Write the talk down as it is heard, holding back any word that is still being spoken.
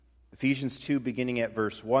Ephesians 2, beginning at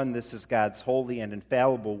verse 1, this is God's holy and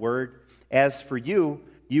infallible word. As for you,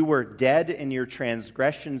 you were dead in your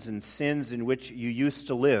transgressions and sins in which you used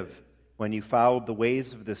to live, when you followed the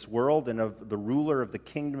ways of this world and of the ruler of the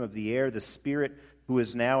kingdom of the air, the Spirit who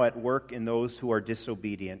is now at work in those who are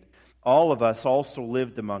disobedient. All of us also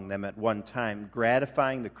lived among them at one time,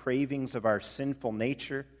 gratifying the cravings of our sinful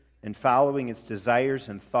nature and following its desires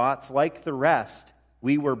and thoughts. Like the rest,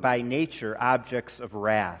 we were by nature objects of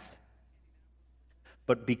wrath.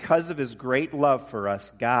 But because of his great love for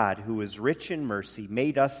us, God, who is rich in mercy,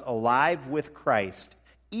 made us alive with Christ.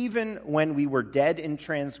 Even when we were dead in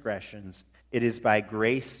transgressions, it is by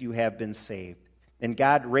grace you have been saved. And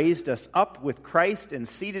God raised us up with Christ and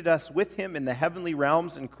seated us with him in the heavenly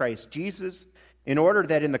realms in Christ Jesus, in order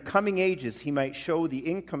that in the coming ages he might show the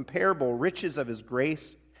incomparable riches of his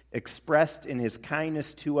grace expressed in his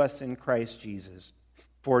kindness to us in Christ Jesus.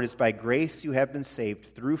 For it is by grace you have been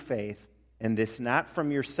saved through faith, and this not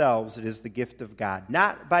from yourselves, it is the gift of God,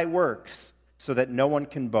 not by works, so that no one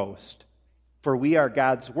can boast. For we are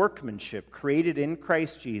God's workmanship, created in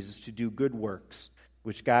Christ Jesus to do good works,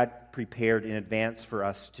 which God prepared in advance for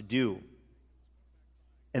us to do.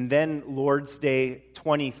 And then Lord's Day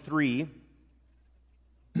 23,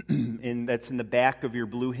 and that's in the back of your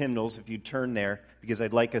blue hymnals, if you turn there, because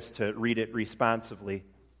I'd like us to read it responsively,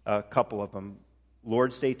 a couple of them.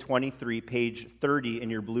 Lord's Day 23, page 30 in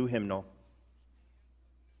your blue hymnal.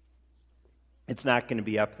 It's not going to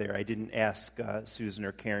be up there. I didn't ask Susan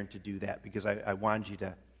or Karen to do that because I wanted you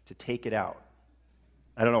to take it out.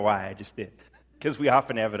 I don't know why, I just did. Because we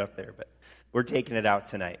often have it up there, but we're taking it out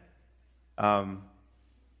tonight.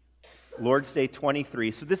 Lord's Day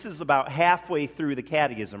 23. So this is about halfway through the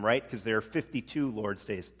catechism, right? Because there are 52 Lord's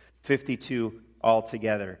Days, 52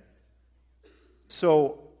 altogether.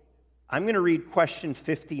 So I'm going to read question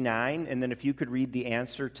 59, and then if you could read the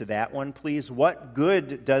answer to that one, please. What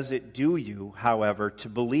good does it do you, however, to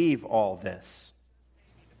believe all this?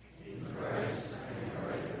 In Christ, I am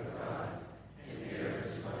right with God, and heirs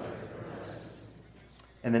of the rest.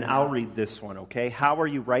 And then I'll read this one, okay? How are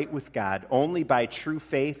you right with God? Only by true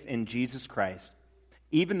faith in Jesus Christ.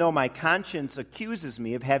 Even though my conscience accuses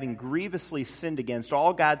me of having grievously sinned against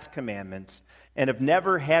all God's commandments, and of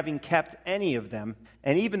never having kept any of them,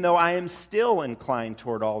 and even though I am still inclined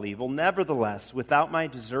toward all evil, nevertheless, without my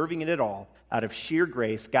deserving it at all, out of sheer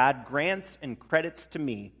grace, God grants and credits to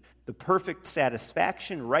me the perfect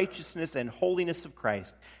satisfaction, righteousness, and holiness of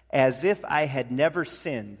Christ, as if I had never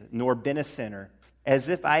sinned, nor been a sinner, as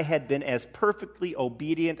if I had been as perfectly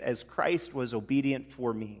obedient as Christ was obedient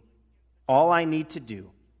for me. All I need to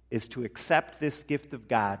do is to accept this gift of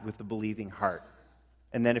God with a believing heart.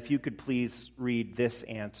 And then if you could please read this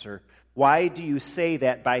answer. Why do you say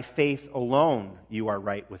that by faith alone you are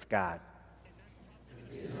right with God?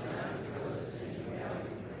 It is not because of any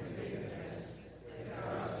value my faith has that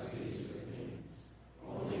God is pleased with me.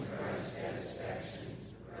 Only Christ's satisfaction,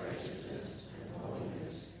 righteousness, and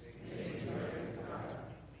holiness make me right with God.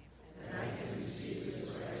 And I can receive his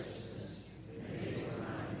righteousness and make it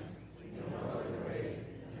mine in no other way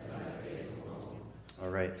than by faith alone. All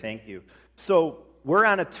right, thank you. So, we're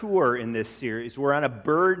on a tour in this series. We're on a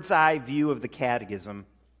bird's eye view of the catechism.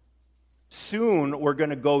 Soon, we're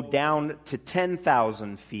going to go down to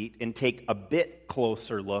 10,000 feet and take a bit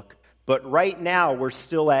closer look. But right now, we're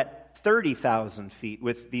still at 30,000 feet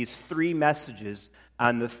with these three messages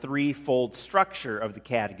on the threefold structure of the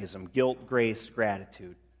catechism: guilt, grace,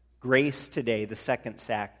 gratitude. Grace today, the second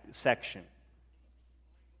section.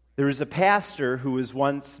 There was a pastor who was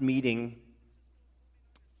once meeting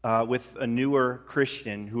with a newer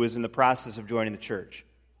Christian who was in the process of joining the church.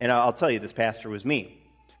 And I'll tell you, this pastor was me.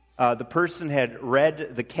 The person had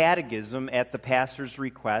read the catechism at the pastor's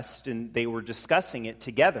request, and they were discussing it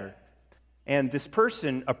together. And this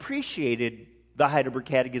person appreciated the Heidelberg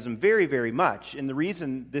Catechism very, very much. And the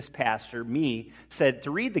reason this pastor, me, said to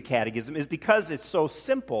read the catechism is because it's so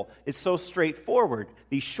simple. It's so straightforward.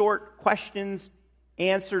 These short questions,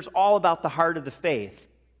 answers, all about the heart of the faith.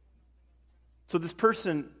 So this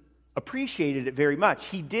person appreciated it very much.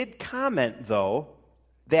 He did comment, though,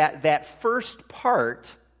 that first part,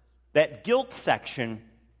 that guilt section,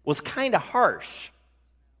 was kind of harsh.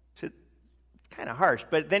 He said, it's kind of harsh.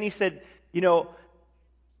 But then he said, you know,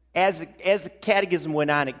 as the catechism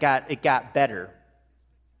went on, it got better.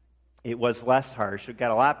 It was less harsh. It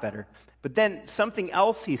got a lot better. But then something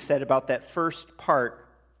else he said about that first part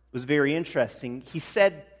was very interesting. He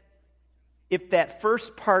said, if that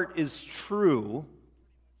first part is true,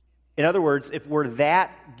 in other words, if we're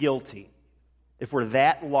that guilty, if we're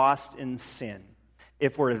that lost in sin,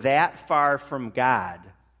 if we're that far from God,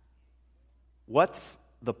 what's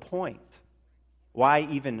the point? Why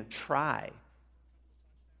even try?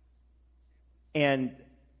 And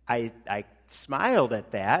I smiled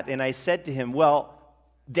at that, and I said to him, well,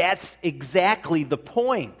 that's exactly the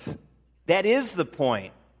point. That is the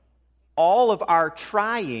point. All of our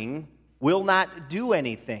trying will not do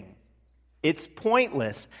anything. It's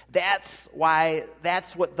pointless. That's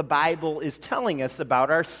what the Bible is telling us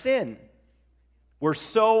about our sin. We're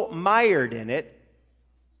so mired in it,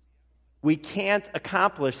 we can't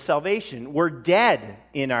accomplish salvation. We're dead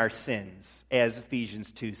in our sins, as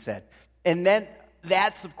Ephesians 2 said. And then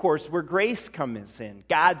that's, of course, where grace comes in,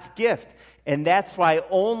 God's gift. And that's why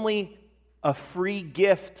only a free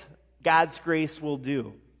gift, God's grace, will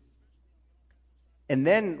do. And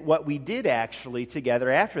then what we did actually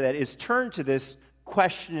together after that is turn to this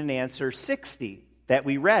question and answer 60 that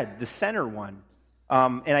we read, the center one.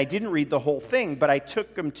 And I didn't read the whole thing, but I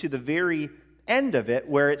took them to the very end of it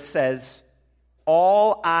where it says,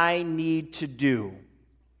 all I need to do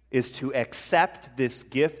is to accept this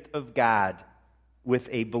gift of God with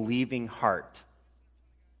a believing heart.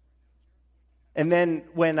 And then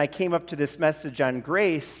when I came up to this message on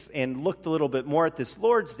grace and looked a little bit more at this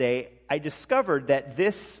Lord's Day, I discovered that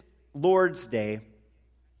this Lord's Day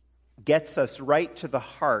gets us right to the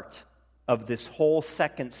heart of this whole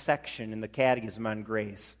second section in the Catechism on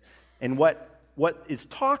grace. And what is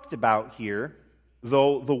talked about here,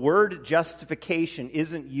 though the word justification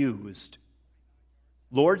isn't used,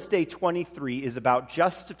 Lord's Day 23 is about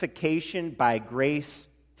justification by grace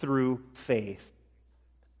through faith.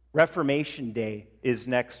 Reformation Day is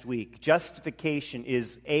next week. Justification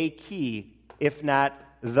is a key, if not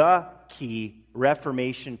the key,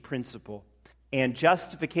 Reformation principle. And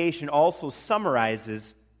justification also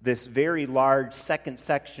summarizes this very large second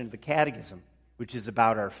section of the Catechism, which is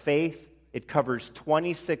about our faith. It covers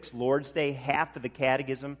 26 Lord's Day, half of the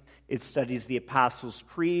Catechism. It studies the Apostles'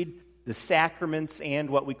 Creed, the sacraments, and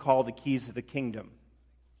what we call the keys of the kingdom.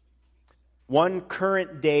 One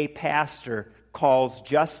current day pastor calls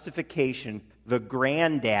justification the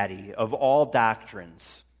granddaddy of all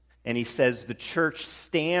doctrines. And he says the church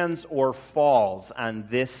stands or falls on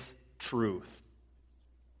this truth.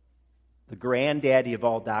 The granddaddy of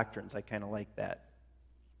all doctrines. I kind of like that.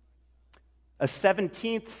 A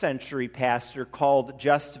 17th century pastor called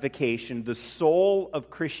justification the soul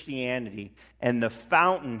of Christianity and the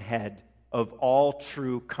fountainhead of all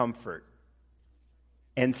true comfort.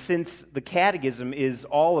 And since the Catechism is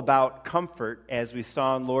all about comfort, as we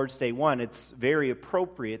saw in Lord's Day 1, it's very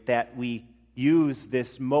appropriate that we use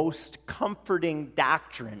this most comforting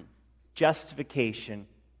doctrine, justification,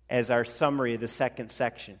 as our summary of the second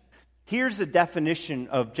section. Here's a definition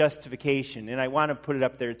of justification, and I want to put it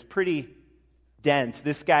up there. It's pretty dense.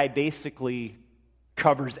 This guy basically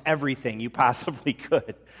covers everything you possibly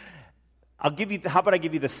could. How about I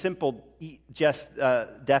give you the simple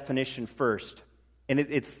definition first? And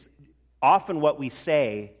it's often what we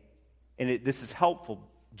say, and this is helpful,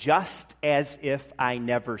 just as if I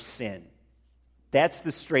never sin. That's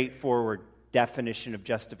the straightforward definition of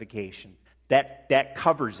justification. That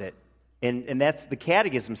covers it. And that's, the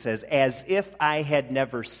Catechism says, as if I had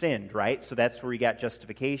never sinned, right? So that's where we got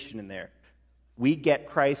justification in there. We get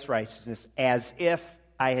Christ's righteousness as if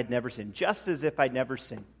I had never sinned, just as if I'd never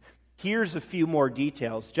sinned. Here's a few more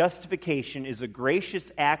details. Justification is a gracious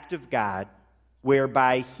act of God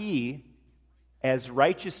whereby He, as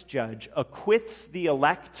righteous judge, acquits the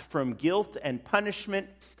elect from guilt and punishment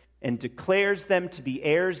and declares them to be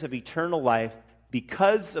heirs of eternal life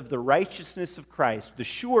because of the righteousness of Christ, the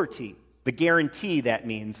surety, the guarantee, that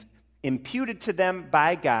means, imputed to them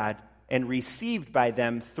by God and received by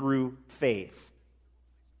them through faith.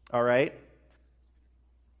 All right?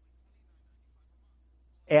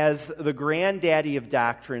 As the granddaddy of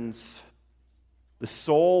doctrines, the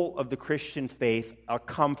soul of the Christian faith, a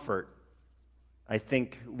comfort, I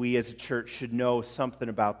think we as a church should know something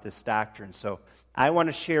about this doctrine. So I want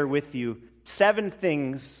to share with you 7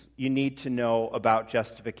 things you need to know about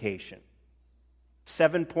justification.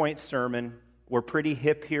 7-point sermon. We're pretty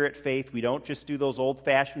hip here at Faith. We don't just do those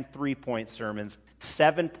old-fashioned 3-point sermons.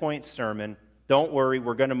 7-point sermon. Don't worry,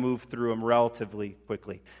 we're going to move through them relatively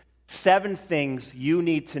quickly. 7 things you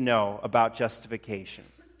need to know about justification.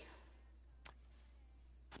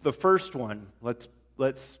 The first one, let's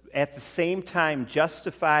at the same time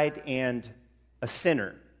justified and a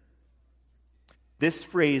sinner. This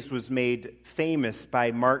phrase was made famous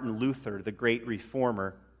by Martin Luther, the great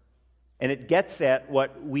reformer, and it gets at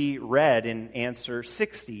what we read in answer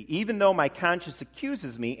 60. Even though my conscience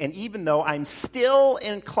accuses me, and even though I'm still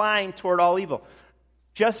inclined toward all evil.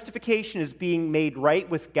 Justification is being made right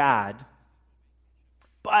with God,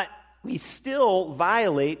 but we still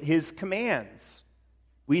violate his commands.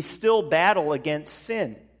 We still battle against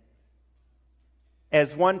sin.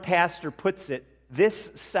 As one pastor puts it,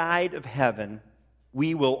 this side of heaven,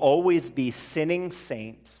 we will always be sinning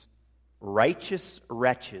saints, righteous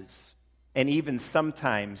wretches, and even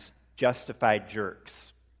sometimes justified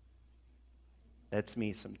jerks. That's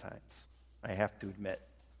me sometimes, I have to admit.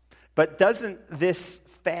 But doesn't this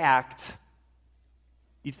fact,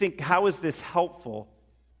 you think, how is this helpful?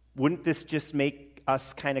 Wouldn't this just make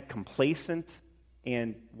us kind of complacent?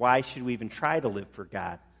 And why should we even try to live for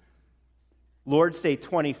God? Lord's Day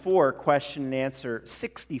 24, question and answer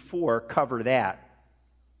 64 cover that.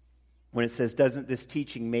 When it says, doesn't this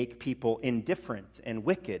teaching make people indifferent and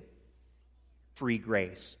wicked? Free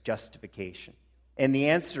grace, justification. And the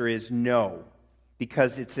answer is no,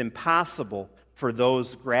 because it's impossible for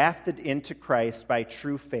those grafted into Christ by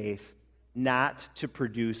true faith not to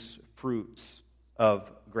produce fruits of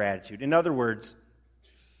gratitude. In other words,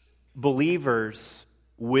 believers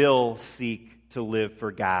will seek to live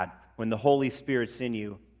for God. When the Holy Spirit's in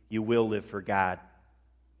you, you will live for God.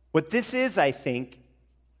 What this is, I think,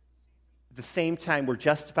 at the same time we're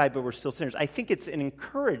justified but we're still sinners, I think it's an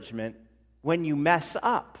encouragement when you mess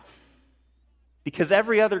up. Because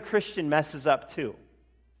every other Christian messes up too.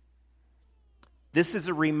 This is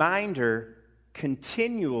a reminder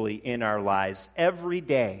continually in our lives, every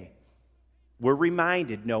day. We're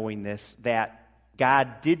reminded, knowing this, that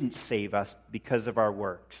God didn't save us because of our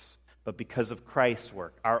works, but because of Christ's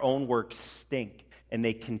work. Our own works stink, and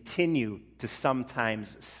they continue to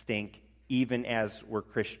sometimes stink, even as we're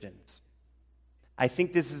Christians. I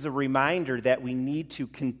think this is a reminder that we need to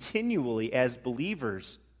continually, as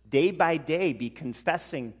believers, day by day, be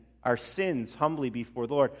confessing our sins humbly before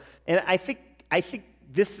the Lord. And I think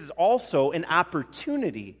this is also an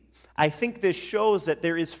opportunity. I think this shows that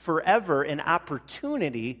there is forever an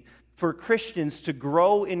opportunity for Christians to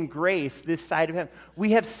grow in grace this side of heaven.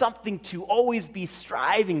 We have something to always be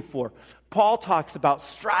striving for. Paul talks about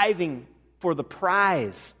striving for the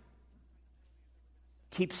prize.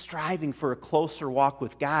 Keep striving for a closer walk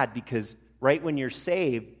with God, because right when you're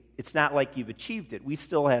saved, it's not like you've achieved it. We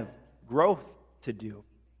still have growth to do.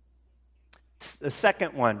 The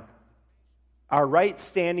second one, our right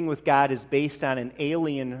standing with God is based on an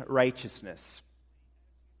alien righteousness.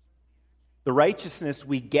 The righteousness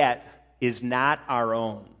we get is not our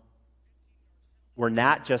own. We're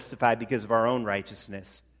not justified because of our own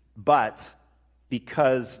righteousness, but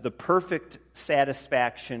because the perfect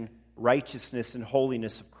satisfaction, righteousness, and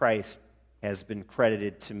holiness of Christ has been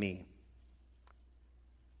credited to me.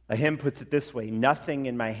 A hymn puts it this way: nothing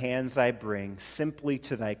in my hands I bring, simply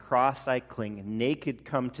to thy cross I cling, naked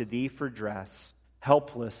come to thee for dress,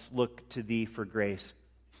 helpless look to thee for grace.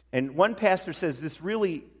 And one pastor says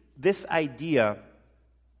this idea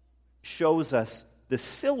shows us the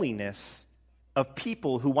silliness of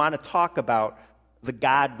people who want to talk about the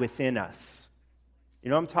God within us. You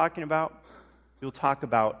know what I'm talking about? You'll talk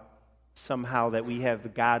about somehow that we have the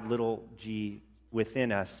God little g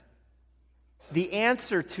within us. The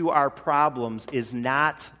answer to our problems is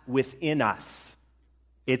not within us.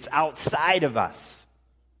 It's outside of us.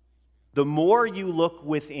 The more you look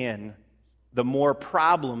within, the more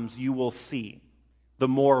problems you will see. The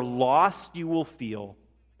more lost you will feel.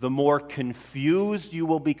 The more confused you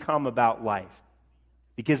will become about life.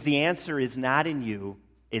 Because the answer is not in you.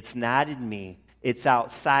 It's not in me. It's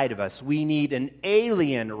outside of us. We need an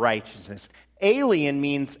alien righteousness. Alien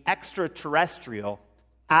means extraterrestrial,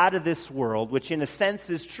 out of this world, which in a sense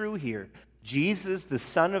is true here. Jesus, the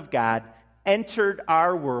Son of God, entered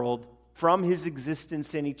our world from his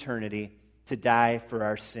existence in eternity to die for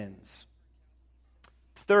our sins.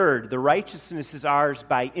 Third, the righteousness is ours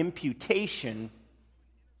by imputation,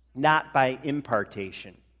 not by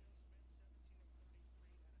impartation.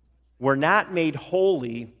 We're not made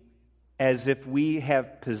holy as if we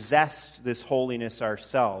have possessed this holiness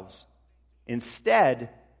ourselves.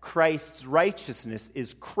 Instead, Christ's righteousness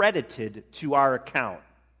is credited to our account.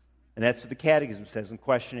 And that's what the Catechism says in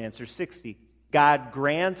question and answer 60. God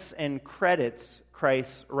grants and credits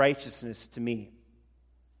Christ's righteousness to me.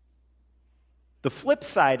 The flip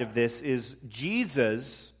side of this is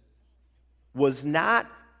Jesus was not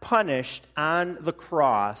punished on the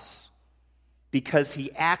cross because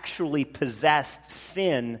he actually possessed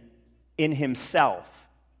sin in himself.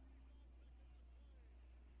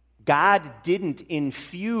 God didn't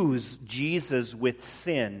infuse Jesus with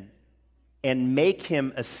sin and make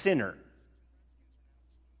him a sinner.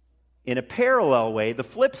 In a parallel way, the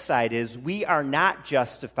flip side is we are not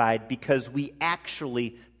justified because we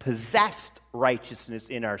actually possessed righteousness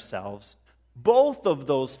in ourselves. Both of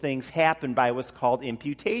those things happen by what's called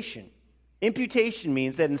imputation. Imputation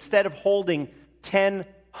means that instead of holding 10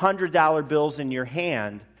 $100 bills in your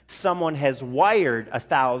hand, someone has wired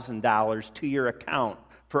 $1,000 to your account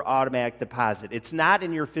for automatic deposit. It's not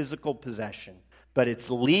in your physical possession, but it's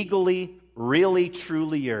legally, really,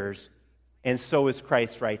 truly yours, and so is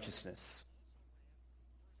Christ's righteousness.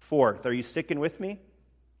 Fourth, are you sticking with me?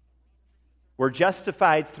 We're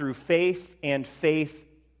justified through faith and faith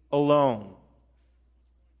alone.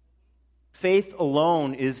 Faith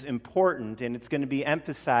alone is important, and it's going to be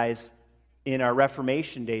emphasized in our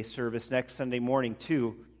Reformation Day service next Sunday morning,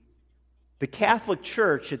 too. The Catholic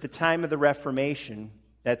Church at the time of the Reformation,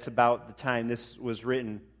 that's about the time this was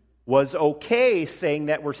written, was okay saying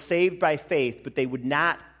that we're saved by faith, but they would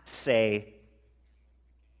not say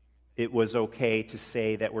it was okay to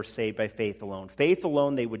say that we're saved by faith alone. Faith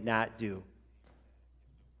alone they would not do.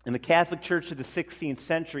 In the Catholic Church of the 16th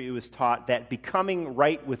century, it was taught that becoming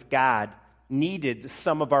right with God needed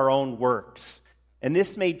some of our own works. And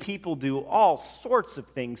this made people do all sorts of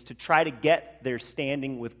things to try to get their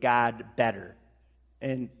standing with God better.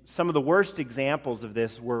 And some of the worst examples of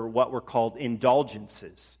this were what were called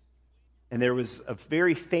indulgences. And there was a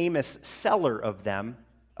very famous seller of them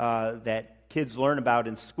that kids learn about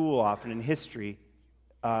in school often in history,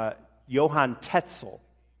 Johann Tetzel.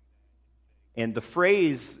 And the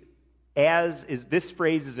phrase, this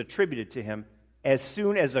phrase is attributed to him: as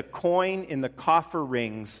soon as a coin in the coffer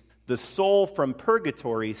rings, the soul from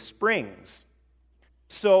purgatory springs.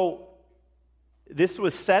 So this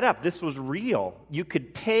was set up. This was real. You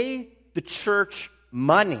could pay the church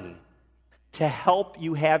money to help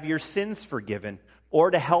you have your sins forgiven,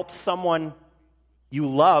 or to help someone you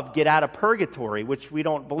love get out of purgatory, which we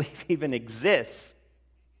don't believe even exists.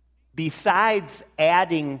 Besides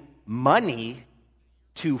adding money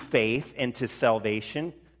to faith and to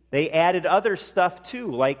salvation, they added other stuff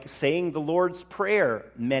too, like saying the Lord's Prayer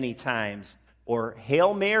many times, or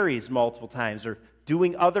Hail Marys multiple times, or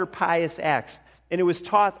doing other pious acts. And it was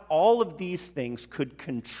taught all of these things could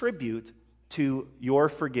contribute to your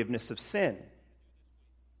forgiveness of sin.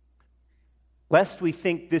 Lest we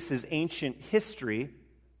think this is ancient history,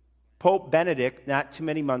 Pope Benedict, not too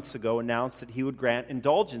many months ago, announced that he would grant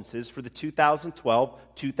indulgences for the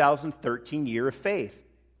 2012-2013 year of faith.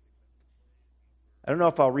 I don't know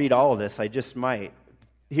if I'll read all of this, I just might.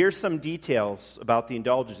 Here's some details about the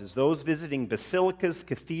indulgences. Those visiting basilicas,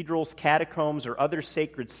 cathedrals, catacombs, or other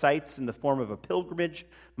sacred sites in the form of a pilgrimage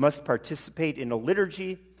must participate in a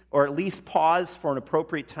liturgy, or at least pause for an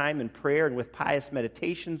appropriate time in prayer and with pious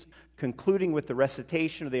meditations, concluding with the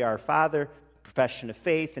recitation of the Our Father, profession of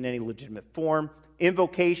faith in any legitimate form,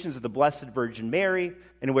 invocations of the Blessed Virgin Mary,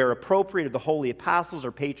 and where appropriate of the holy apostles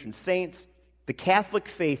or patron saints. The Catholic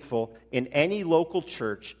faithful in any local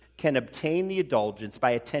church can obtain the indulgence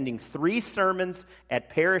by attending 3 sermons at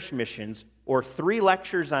parish missions, or 3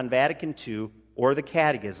 lectures on Vatican II or the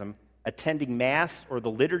Catechism, attending Mass or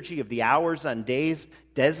the Liturgy of the Hours on days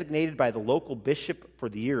designated by the local bishop for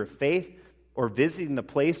the year of faith, or visiting the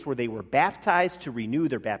place where they were baptized to renew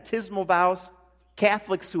their baptismal vows.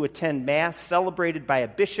 Catholics who attend Mass celebrated by a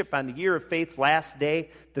bishop on the year of faith's last day,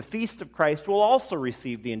 the feast of Christ, will also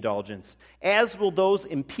receive the indulgence, as will those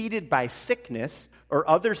impeded by sickness or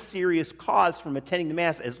other serious cause from attending the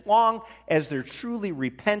Mass, as long as they're truly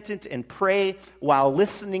repentant and pray while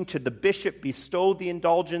listening to the bishop bestow the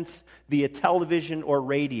indulgence via television or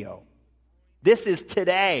radio. This is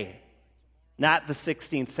today, not the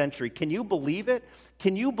 16th century. Can you believe it?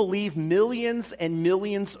 Can you believe millions and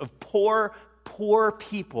millions of poor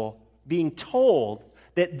people being told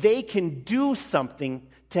that they can do something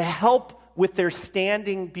to help with their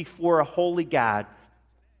standing before a holy God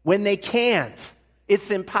when they can't?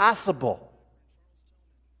 It's impossible.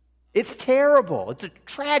 It's terrible. It's a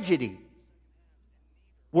tragedy.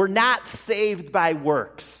 We're not saved by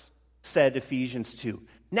works, said Ephesians 2.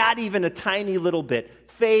 Not even a tiny little bit.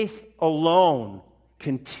 Faith alone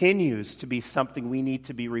continues to be something we need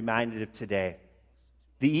to be reminded of today.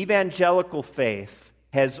 The evangelical faith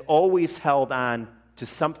has always held on to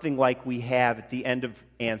something like we have at the end of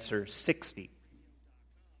answer 60.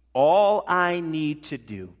 All I need to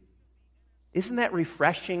do. Isn't that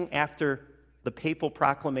refreshing after the papal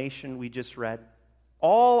proclamation we just read?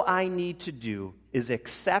 All I need to do is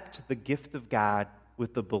accept the gift of God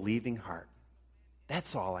with a believing heart.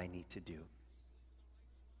 That's all I need to do.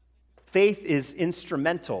 Faith is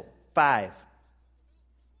instrumental. 5.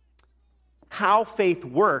 How faith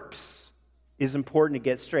works is important to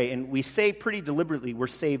get straight. And we say pretty deliberately we're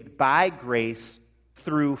saved by grace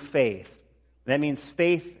through faith. That means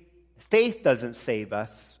faith doesn't save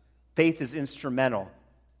us. Faith is instrumental.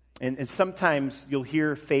 And sometimes you'll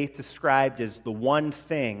hear faith described as the one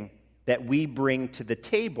thing that we bring to the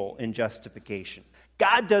table in justification.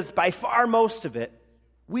 God does by far most of it.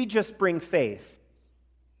 We just bring faith.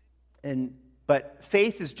 But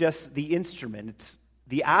faith is just the instrument. It's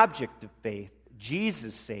the object of faith.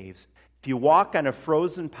 Jesus saves. If you walk on a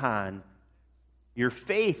frozen pond, your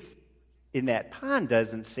faith in that pond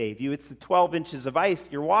doesn't save you. It's the 12 inches of ice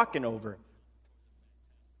you're walking over.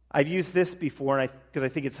 I've used this before because I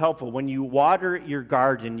think it's helpful. When you water your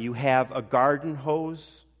garden, you have a garden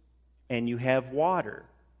hose and you have water.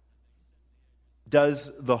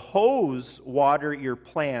 Does the hose water your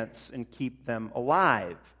plants and keep them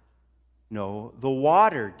alive? No, the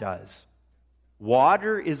water does.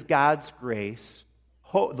 Water is God's grace.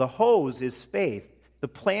 The hose is faith. The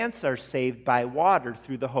plants are saved by water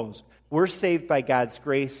through the hose. We're saved by God's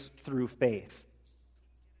grace through faith.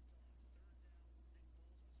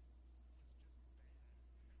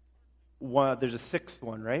 There's a sixth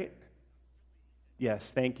one, right?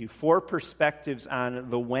 Yes, thank you. 4 perspectives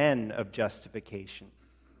on the when of justification.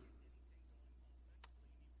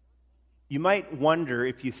 You might wonder,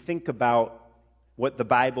 if you think about what the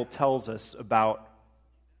Bible tells us about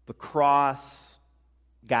the cross,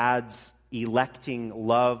 God's electing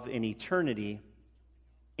love in eternity,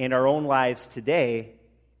 and our own lives today,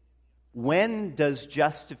 when does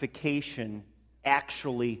justification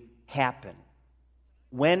actually happen?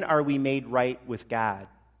 When are we made right with God?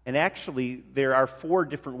 And actually, there are 4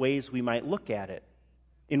 different ways we might look at it.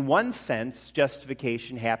 In one sense,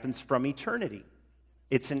 justification happens from eternity.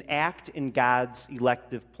 It's an act in God's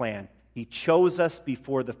elective plan. He chose us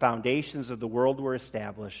before the foundations of the world were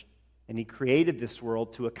established, and He created this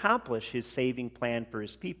world to accomplish His saving plan for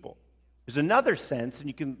His people. There's another sense, and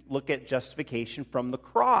you can look at justification from the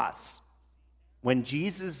cross. When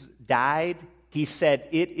Jesus died, He said,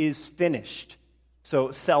 "It is finished."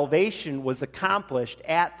 So salvation was accomplished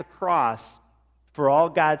at the cross for all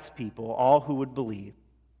God's people, all who would believe.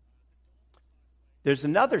 There's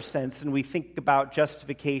another sense, and we think about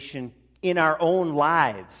justification in our own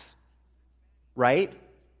lives, right?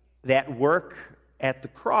 That work at the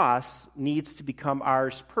cross needs to become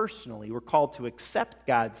ours personally. We're called to accept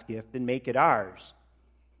God's gift and make it ours.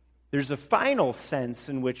 There's a final sense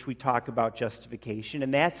in which we talk about justification,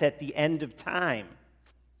 and that's at the end of time.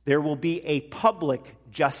 There will be a public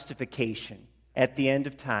justification at the end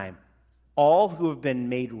of time. All who have been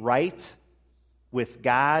made right with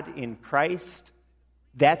God in Christ,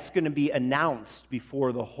 that's going to be announced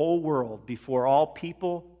before the whole world, before all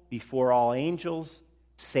people, before all angels,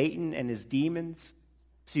 Satan and his demons.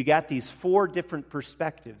 So you got these 4 different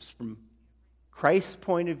perspectives from Christ's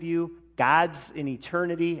point of view, God's in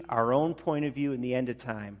eternity, our own point of view in the end of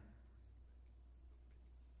time.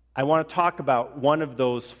 I want to talk about one of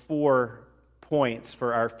those 4 points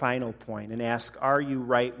for our final point and ask, are you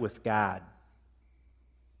right with God?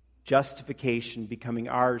 Justification becoming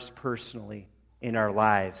ours personally in our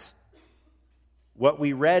lives. What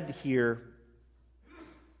we read here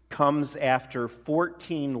comes after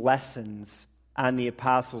 14 lessons on the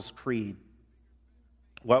Apostles' Creed,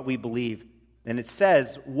 what we believe. And it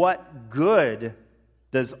says, what good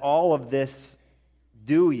does all of this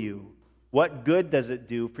do you? What good does it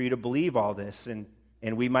do for you to believe all this? And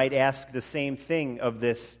we might ask the same thing of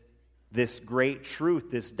this great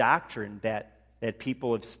truth, this doctrine that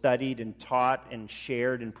people have studied and taught and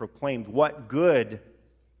shared and proclaimed. What good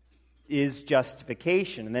is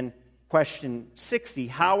justification? And then question 60,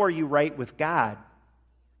 how are you right with God?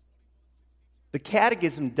 The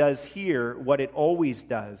Catechism does here what it always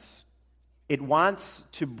does. It wants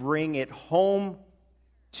to bring it home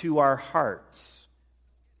to our hearts.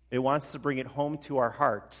 It wants to bring it home to our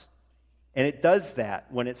hearts. And it does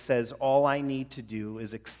that when it says, all I need to do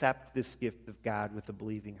is accept this gift of God with a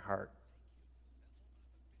believing heart.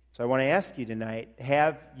 So I want to ask you tonight,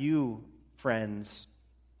 have you, friends,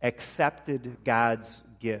 accepted God's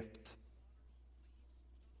gift?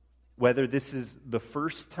 Whether this is the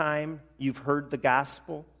first time you've heard the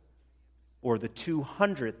gospel or the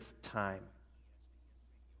 200th time,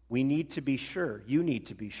 we need to be sure. You need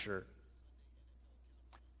to be sure.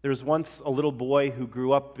 There was once a little boy who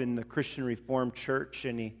grew up in the Christian Reformed Church,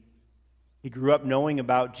 and he grew up knowing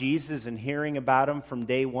about Jesus and hearing about him from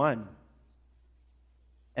day one.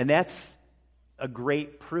 And that's a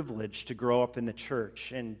great privilege to grow up in the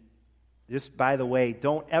church. And just by the way,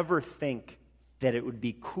 don't ever think that it would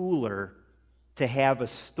be cooler to have a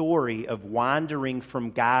story of wandering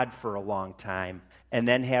from God for a long time and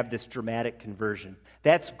then have this dramatic conversion.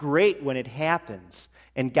 That's great when it happens,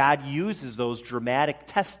 and God uses those dramatic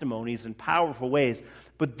testimonies in powerful ways.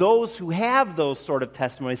 But those who have those sort of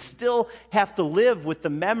testimonies still have to live with the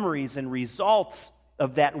memories and results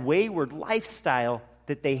of that wayward lifestyle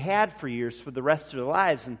that they had for years for the rest of their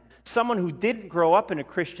lives. And someone who didn't grow up in a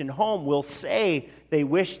Christian home will say they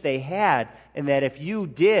wish they had, and that if you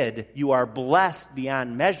did, you are blessed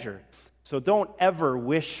beyond measure. So don't ever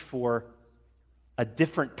wish for a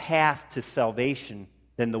different path to salvation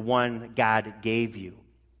than the one God gave you.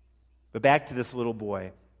 But back to this little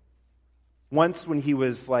boy. Once when he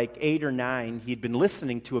was like 8 or 9, he'd been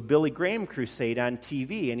listening to a Billy Graham crusade on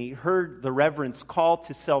TV, and he heard the Reverend's call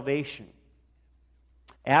to salvation.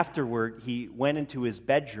 Afterward, he went into his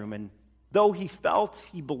bedroom, and though he felt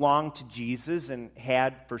he belonged to Jesus and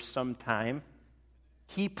had for some time,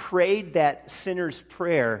 he prayed that sinner's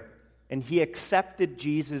prayer, and he accepted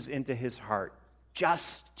Jesus into his heart,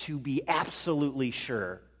 just to be absolutely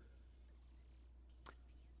sure.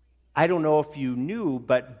 I don't know if you knew,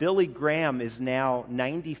 but Billy Graham is now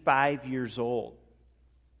 95 years old.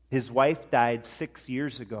 His wife died 6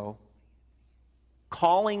 years ago.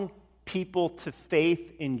 Calling people to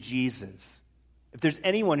faith in Jesus. If there's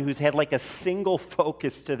anyone who's had like a single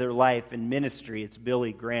focus to their life in ministry, it's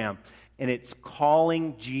Billy Graham. And it's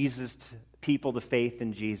calling people to faith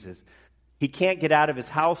in Jesus. He can't get out of his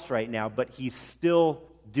house right now, but he's still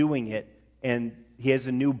doing it. And he has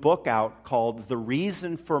a new book out called The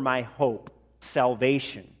Reason for My Hope,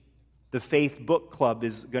 Salvation. The Faith Book Club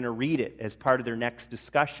is going to read it as part of their next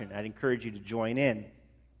discussion. I'd encourage you to join in.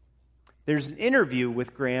 There's an interview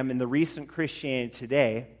with Graham in the recent Christianity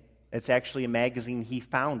Today. It's actually a magazine he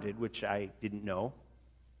founded, which I didn't know.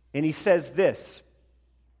 And he says this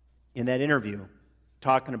in that interview,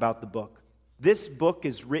 talking about the book. This book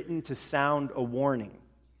is written to sound a warning,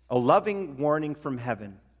 a loving warning from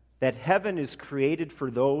heaven, that heaven is created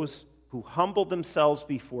for those who humble themselves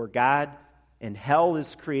before God, and hell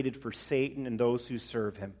is created for Satan and those who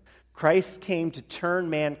serve him. Christ came to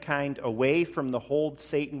turn mankind away from the hold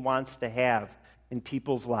Satan wants to have in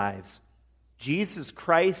people's lives. Jesus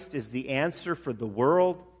Christ is the answer for the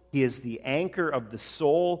world. He is the anchor of the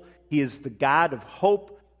soul. He is the God of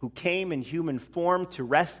hope who came in human form to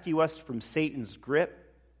rescue us from Satan's grip.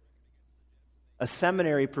 A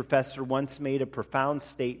seminary professor once made a profound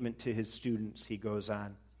statement to his students. He goes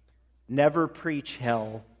on, never preach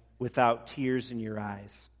hell without tears in your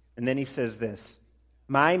eyes. And then he says this,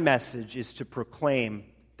 my message is to proclaim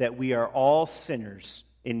that we are all sinners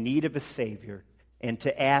in need of a Savior, and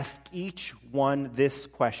to ask each one this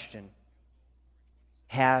question,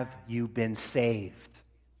 have you been saved?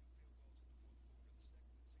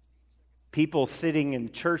 People sitting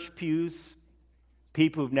in church pews,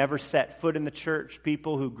 people who've never set foot in the church,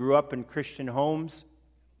 people who grew up in Christian homes,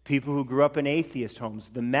 people who grew up in atheist homes.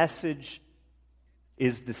 The message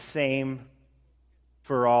is the same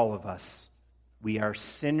for all of us. We are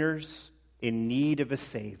sinners in need of a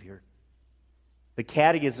Savior. The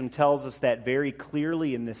Catechism tells us that very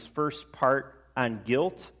clearly in this first part on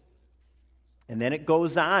guilt. And then it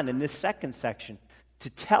goes on in this second section to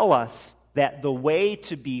tell us that the way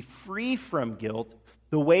to be free from guilt,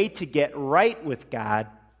 the way to get right with God,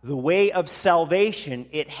 the way of salvation,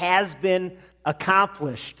 it has been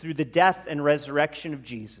accomplished through the death and resurrection of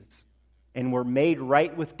Jesus. And we're made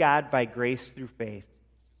right with God by grace through faith.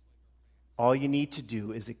 All you need to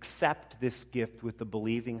do is accept this gift with a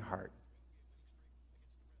believing heart.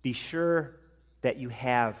 Be sure that you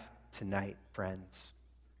have tonight, friends.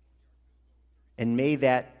 And may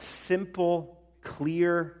that simple,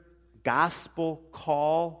 clear gospel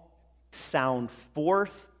call sound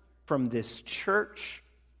forth from this church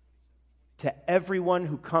to everyone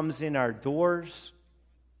who comes in our doors,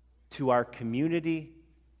 to our community,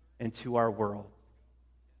 and to our world.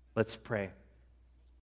 Let's pray.